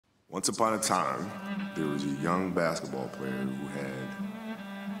Once upon a time, there was a young basketball player who had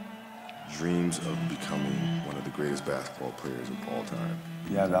dreams of becoming one of the greatest basketball players of all time.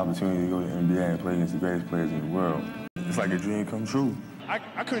 You have the opportunity to go to the NBA and play against the greatest players in the world. It's like a dream come true.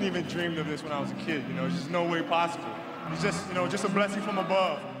 I couldn't even dream of this when I was a kid, It's just no way possible. It's just, just a blessing from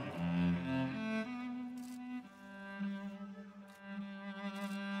above.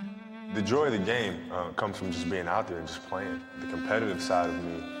 The joy of the game comes from just being out there and just playing. The competitive side of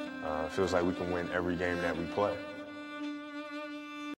me feels like we can win every game that we play.